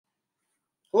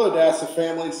Hello, Dassa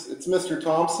families. It's Mr.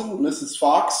 Thompson and Mrs.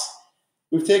 Fox.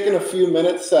 We've taken a few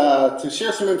minutes to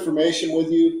share some information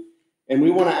with you, and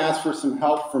we want to ask for some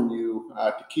help from you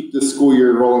to keep this school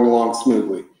year rolling along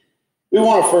smoothly. We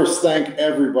want to first thank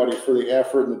everybody for the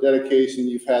effort and the dedication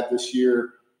you've had this year.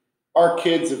 Our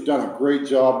kids have done a great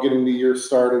job getting the year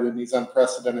started in these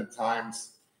unprecedented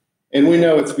times, and we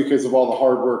know it's because of all the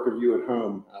hard work of you at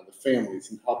home, the families,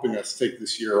 in helping us take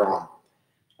this year on.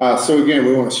 So again,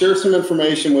 we want to share some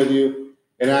information with you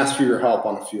and ask for your help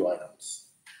on a few items.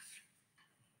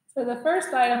 So the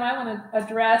first item I want to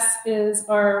address is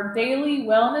our daily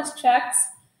wellness checks.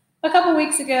 A couple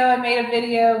weeks ago, I made a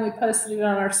video and we posted it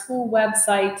on our school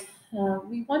website.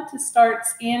 We want to start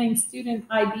scanning student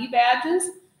ID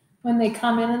badges when they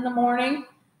come in the morning.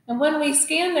 And when we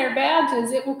scan their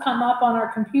badges, it will come up on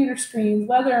our computer screens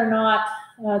whether or not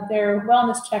their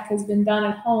wellness check has been done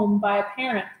at home by a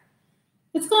parent.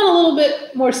 It's gone a little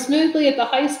bit more smoothly at the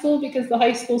high school because the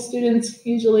high school students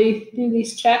usually do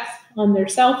these checks on their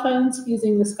cell phones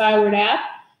using the Skyward app,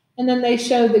 and then they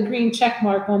show the green check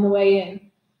mark on the way in.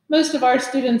 Most of our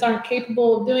students aren't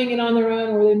capable of doing it on their own,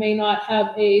 or they may not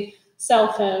have a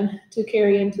cell phone to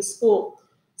carry into school.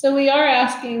 So we are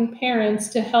asking parents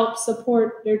to help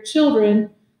support their children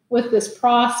with this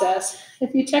process.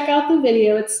 If you check out the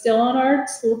video, it's still on our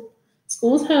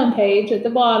school's homepage at the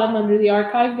bottom under the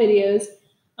archive videos.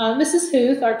 Mrs.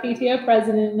 Huth, our PTO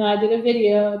president, and I did a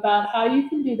video about how you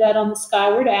can do that on the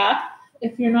Skyward app.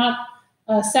 If you're not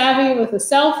savvy with a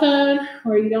cell phone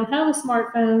or you don't have a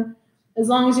smartphone, as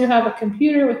long as you have a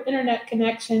computer with internet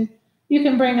connection, you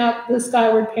can bring up the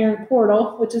Skyward Parent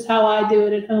Portal, which is how I do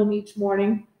it at home each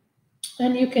morning.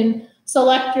 And you can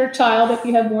select your child. If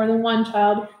you have more than one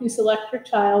child, you select your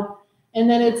child, and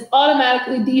then it's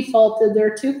automatically defaulted.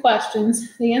 There are two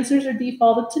questions. The answers are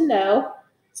defaulted to no.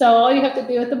 So all you have to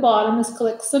do at the bottom is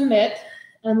click submit,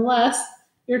 unless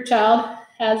your child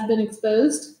has been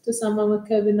exposed to someone with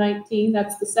COVID-19.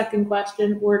 That's the second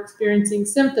question, or experiencing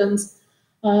symptoms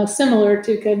similar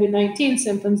to COVID-19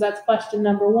 symptoms. That's question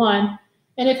number one.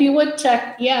 And if you would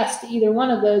check yes to either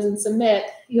one of those and submit,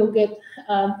 you'll get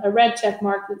a red check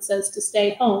mark that says to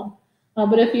stay home.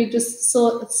 But if you just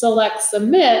select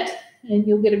submit, and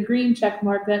you'll get a green check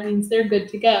mark, that means they're good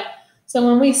to go. So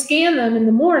when we scan them in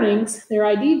the mornings, their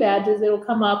ID badges, it'll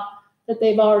come up that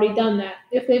they've already done that.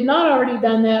 If they've not already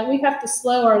done that, we have to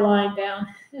slow our line down.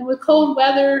 And with cold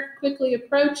weather quickly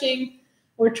approaching,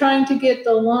 we're trying to get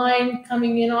the line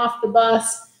coming in off the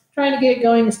bus, trying to get it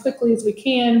going as quickly as we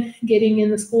can, getting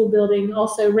in the school building.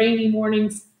 Also, rainy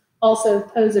mornings also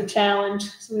pose a challenge.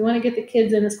 So we want to get the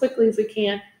kids in as quickly as we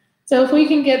can. So if we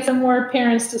can get some more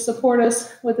parents to support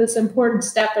us with this important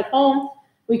step at home,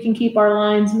 we can keep our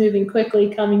lines moving quickly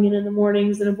coming in the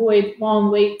mornings and avoid long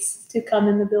waits to come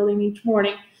in the building each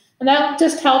morning. And that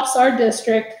just helps our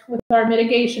district with our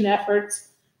mitigation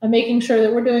efforts and making sure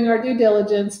that we're doing our due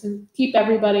diligence and keep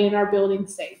everybody in our building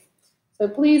safe. So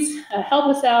please help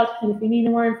us out. And if you need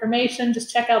more information,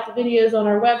 just check out the videos on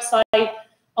our website.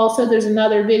 Also, there's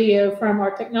another video from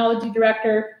our technology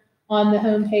director on the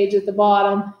homepage at the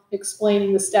bottom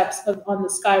explaining the steps on the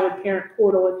Skyward Parent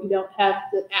Portal if you don't have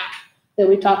the app that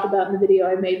we talked about in the video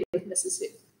I made with Mrs.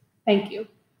 Huth. Thank you.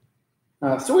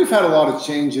 So we've had a lot of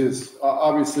changes,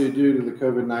 obviously due to the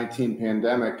COVID-19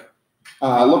 pandemic.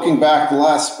 Looking back to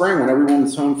last spring when everyone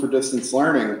was home for distance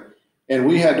learning, and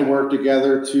we had to work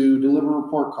together to deliver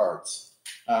report cards.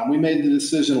 We made the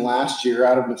decision last year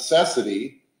out of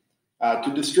necessity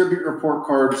to distribute report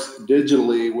cards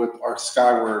digitally with our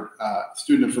Skyward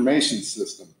student information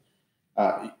system.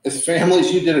 As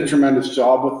families, you did a tremendous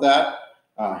job with that.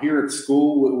 Here at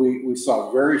school, we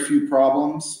saw very few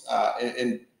problems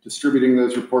in distributing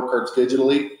those report cards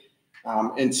digitally.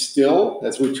 And still,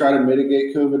 as we try to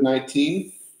mitigate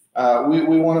COVID-19,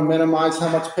 we want to minimize how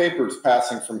much paper is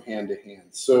passing from hand to hand.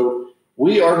 So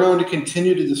we are going to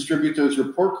continue to distribute those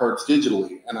report cards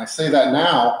digitally. And I say that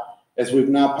now, as we've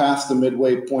now passed the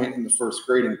midway point in the first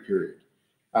grading period.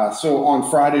 So on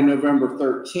Friday, November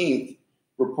 13th,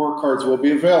 report cards will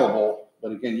be available.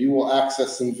 But again, you will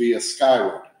access them via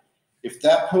Skyward. If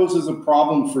that poses a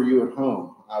problem for you at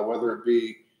home, whether it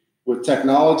be with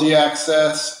technology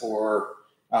access or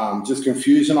just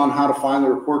confusion on how to find the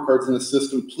report cards in the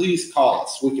system, please call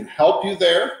us. We can help you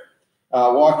there,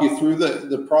 walk you through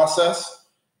the process,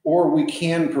 or we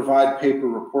can provide paper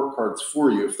report cards for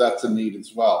you if that's a need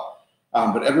as well.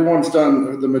 But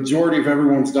the majority of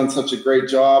everyone's done such a great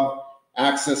job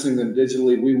accessing them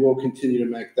digitally. We will continue to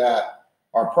make that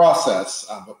our process,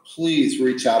 but please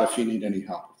reach out if you need any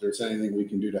help. If there's anything we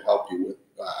can do to help you with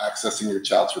accessing your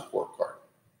child's report card.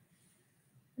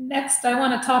 Next, I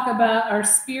want to talk about our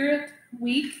Spirit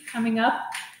week coming up.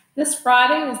 This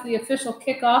Friday is the official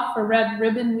kickoff for Red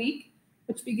Ribbon Week,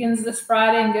 which begins this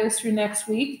Friday and goes through next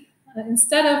week.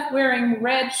 Instead of wearing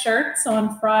red shirts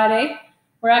on Friday,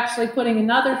 we're actually putting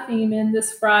another theme in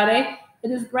this Friday.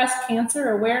 It is Breast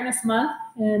Cancer Awareness Month,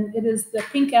 and it is the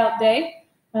Pink Out Day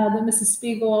that Mrs.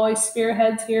 Spiegel always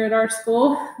spearheads here at our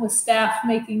school, with staff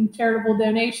making charitable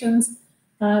donations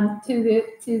to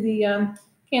the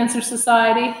Cancer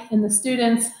Society, and the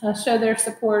students show their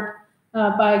support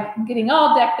by getting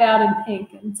all decked out in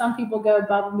pink. And some people go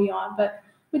above and beyond, but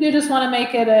we do just want to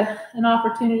make it an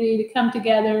opportunity to come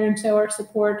together and show our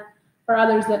support for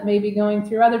others that may be going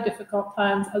through other difficult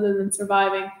times other than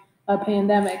surviving a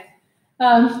pandemic.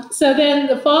 So then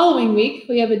the following week,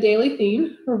 we have a daily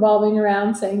theme revolving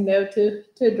around saying no to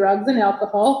drugs and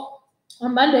alcohol.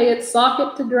 On Monday, it's Sock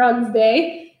It to Drugs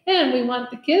Day, and we want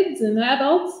the kids and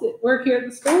adults that work here at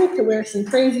the school to wear some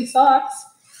crazy socks.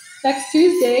 Next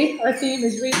Tuesday, our theme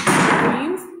is Reach for Your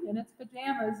Dreams, and it's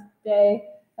Pajamas Day.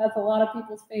 That's a lot of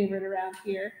people's favorite around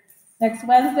here. Next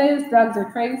Wednesday is Drugs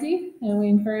Are Crazy, and we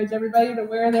encourage everybody to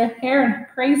wear their hair in a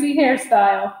crazy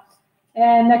hairstyle.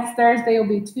 And next Thursday will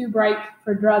be Too Bright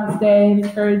for Drugs Day, and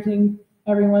encouraging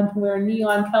everyone to wear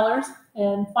neon colors.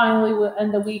 And finally, we'll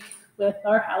end the week with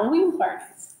our Halloween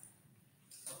parties.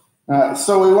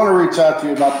 So we want to reach out to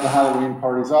you about the Halloween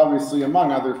parties. Obviously,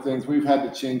 among other things, we've had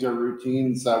to change our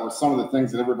routines with some of the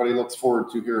things that everybody looks forward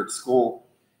to here at school.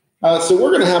 So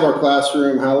we're going to have our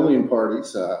classroom Halloween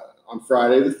parties on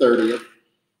Friday the 30th.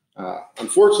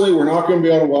 Unfortunately, we're not going to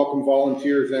be able to welcome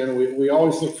volunteers in. We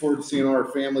always look forward to seeing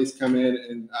our families come in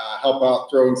and help out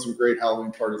throwing some great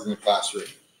Halloween parties in the classroom.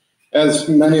 As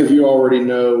many of you already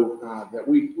know, that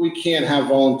we can't have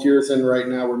volunteers in right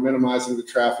now. We're minimizing the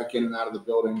traffic in and out of the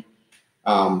building.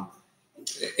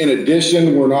 In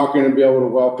addition, we're not going to be able to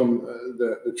welcome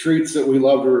the treats that we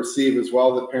love to receive as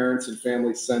well that parents and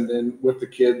families send in with the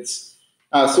kids.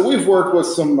 So we've worked with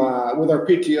with our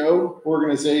PTO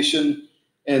organization,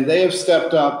 and they have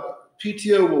stepped up.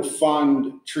 PTO will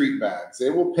fund treat bags.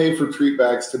 They will pay for treat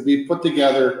bags to be put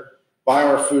together by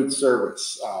our food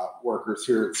service workers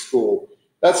here at school.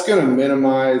 That's going to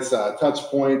minimize touch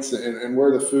points and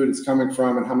where the food is coming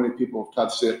from and how many people have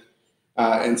touched it.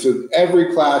 And so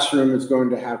every classroom is going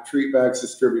to have treat bags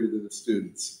distributed to the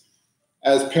students.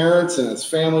 As parents and as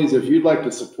families, if you'd like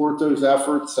to support those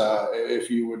efforts, if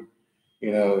you would,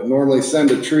 normally send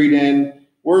a treat in,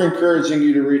 we're encouraging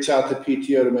you to reach out to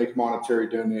PTO to make monetary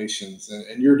donations,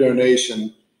 and your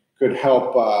donation could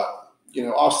help,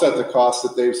 offset the costs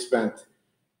that they've spent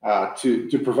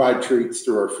to provide treats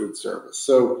through our food service.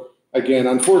 So again,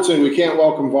 unfortunately, we can't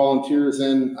welcome volunteers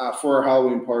in for our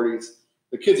Halloween parties.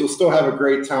 The kids will still have a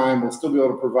great time. We'll still be able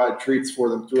to provide treats for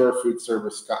them through our food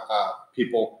service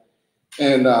people.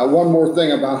 And one more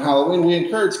thing about Halloween, we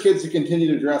encourage kids to continue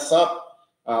to dress up.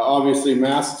 Obviously,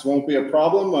 masks won't be a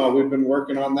problem. We've been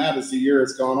working on that as the year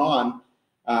has gone on.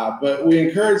 But we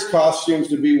encourage costumes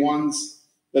to be ones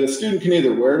that a student can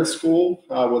either wear to school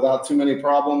without too many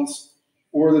problems,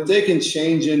 or that they can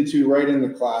change into right in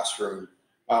the classroom.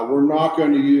 We're not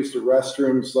going to use the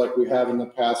restrooms like we have in the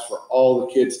past for all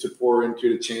the kids to pour into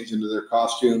to change into their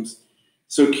costumes.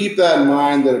 So keep that in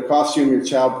mind, that a costume your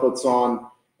child puts on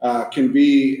can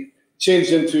be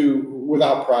changed into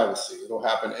without privacy. It'll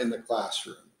happen in the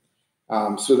classroom.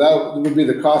 So that would be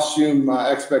the costume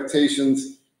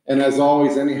expectations. And as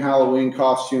always, any Halloween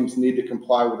costumes need to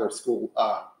comply with our school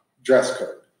dress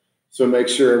code. So make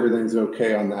sure everything's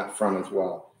okay on that front as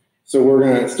well. So we're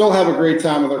going to still have a great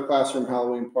time with our classroom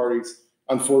Halloween parties.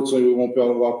 Unfortunately, we won't be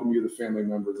able to welcome you, the family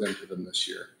members, into them this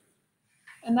year.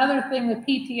 Another thing the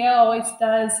PTO always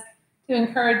does to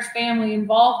encourage family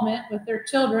involvement with their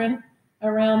children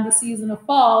around the season of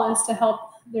fall is to help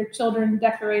their children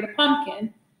decorate a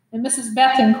pumpkin. And Mrs.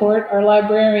 Betancourt, our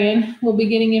librarian, will be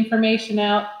getting information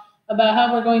out about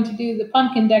how we're going to do the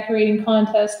pumpkin decorating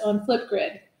contest on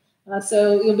Flipgrid.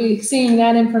 So you'll be seeing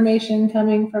that information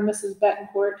coming from Mrs.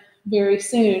 Betancourt very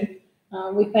soon.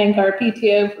 We thank our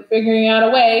PTO for figuring out a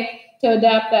way to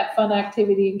adapt that fun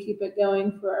activity and keep it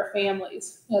going for our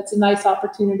families. It's a nice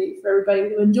opportunity for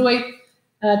everybody to enjoy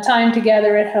time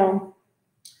together at home.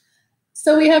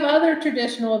 So we have other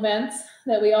traditional events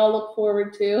that we all look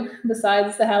forward to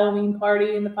besides the Halloween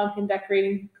party and the pumpkin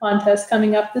decorating contest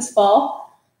coming up this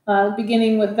fall,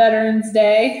 beginning with Veterans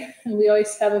Day. And we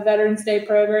always have a Veterans Day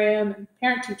program, and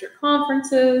parent-teacher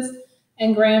conferences,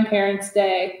 and Grandparents'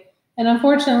 Day. And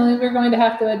unfortunately, we're going to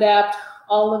have to adapt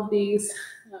all of these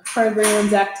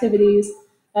programs, activities,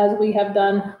 as we have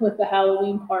done with the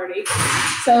Halloween party.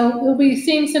 So we'll be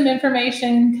seeing some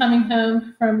information coming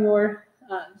home from your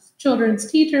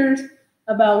children's teachers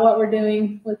about what we're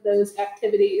doing with those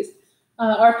activities.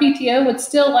 Our PTO would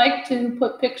still like to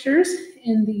put pictures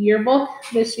in the yearbook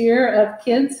this year of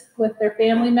kids with their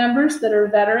family members that are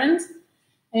veterans.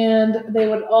 And they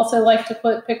would also like to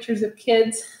put pictures of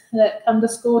kids that come to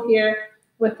school here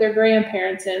with their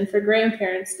grandparents in for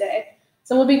Grandparents' Day.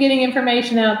 So we'll be getting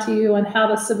information out to you on how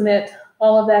to submit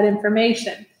all of that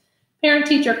information.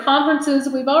 Parent-teacher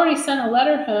conferences, we've already sent a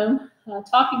letter home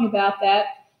talking about that.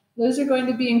 Those are going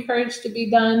to be encouraged to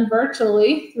be done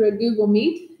virtually through a Google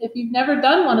Meet. If you've never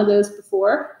done one of those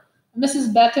before,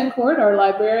 Mrs. Betancourt, our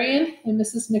librarian, and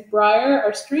Mrs. McBriar,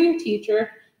 our stream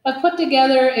teacher, have put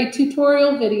together a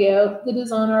tutorial video that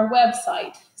is on our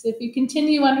website. So if you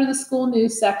continue under the school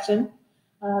news section,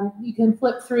 you can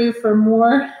flip through for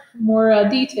more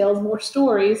details, more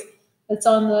stories. It's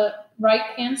on the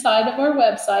right-hand side of our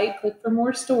website. Click for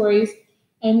more stories,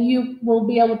 and you will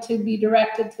be able to be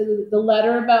directed to the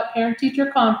letter about parent-teacher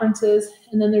conferences,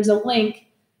 and then there's a link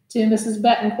to Mrs.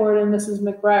 Betancourt and Mrs.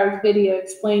 McBriar's video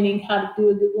explaining how to do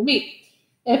a Google Meet.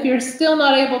 If you're still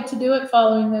not able to do it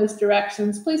following those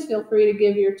directions, please feel free to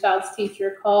give your child's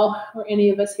teacher a call or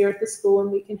any of us here at the school,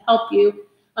 and we can help you.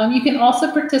 You can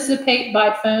also participate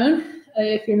by phone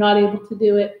if you're not able to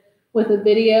do it with a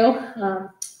video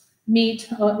meet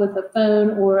with a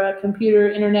phone or a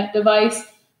computer internet device.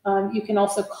 You can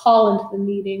also call into the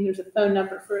meeting. There's a phone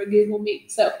number for a Google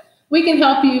Meet. So we can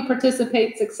help you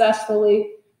participate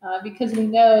successfully because we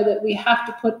know that we have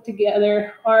to put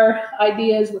together our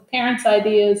ideas with parents'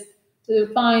 ideas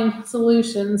to find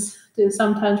solutions to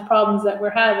sometimes problems that we're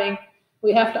having.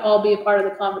 We have to all be a part of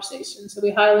the conversation. So we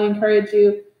highly encourage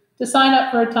you to sign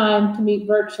up for a time to meet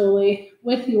virtually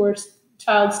with your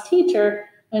child's teacher,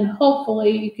 and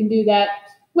hopefully you can do that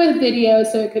with video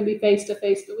so it could be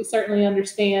face-to-face, but we certainly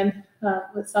understand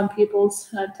with some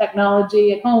people's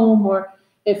technology at home, or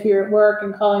if you're at work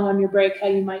and calling on your break, how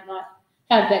you might not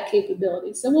have that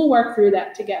capability. So we'll work through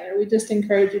that together. We just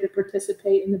encourage you to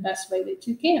participate in the best way that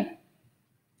you can.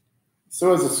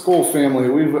 So as a school family,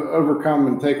 we've overcome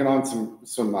and taken on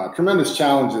some tremendous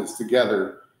challenges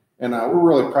together. And we're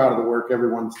really proud of the work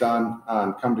everyone's done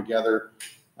and come together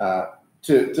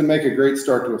to make a great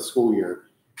start to a school year.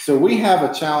 So we have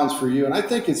a challenge for you. And I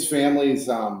think as families,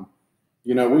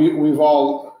 we've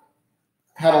all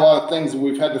had a lot of things that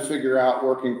we've had to figure out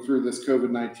working through this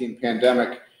COVID-19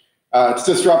 pandemic. It's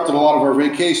disrupted a lot of our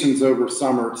vacations over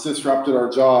summer. It's disrupted our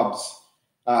jobs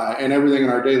and everything in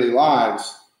our daily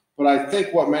lives. But I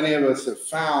think what many of us have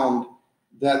found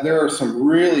that there are some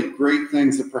really great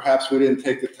things that perhaps we didn't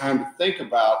take the time to think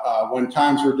about when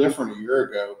times were different a year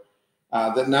ago,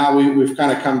 that now we've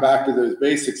kind of come back to those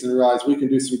basics and realized we can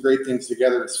do some great things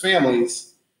together as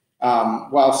families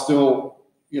while still,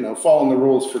 following the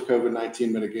rules for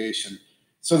COVID-19 mitigation.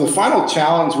 So the final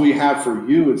challenge we have for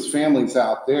you as families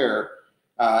out there,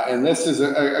 and this is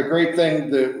a great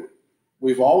thing that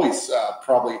we've always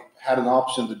probably had an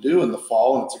option to do in the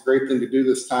fall, and it's a great thing to do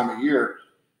this time of year,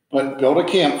 but build a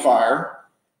campfire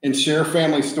and share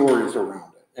family stories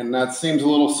around it. And that seems a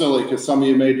little silly because some of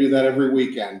you may do that every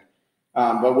weekend,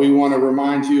 but we want to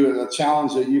remind you of the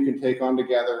challenge that you can take on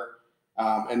together,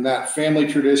 and that family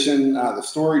tradition, the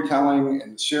storytelling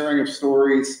and sharing of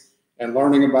stories, and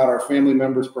learning about our family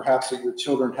members, perhaps that your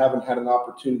children haven't had an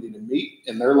opportunity to meet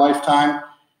in their lifetime.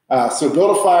 So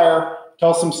build a fire,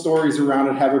 tell some stories around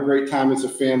it, have a great time as a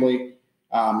family.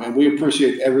 And we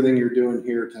appreciate everything you're doing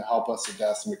here to help us at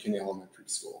Dassa McKinney Elementary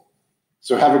School.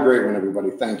 So have a great one,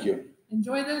 everybody. Thank you.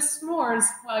 Enjoy those s'mores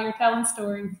while you're telling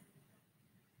stories.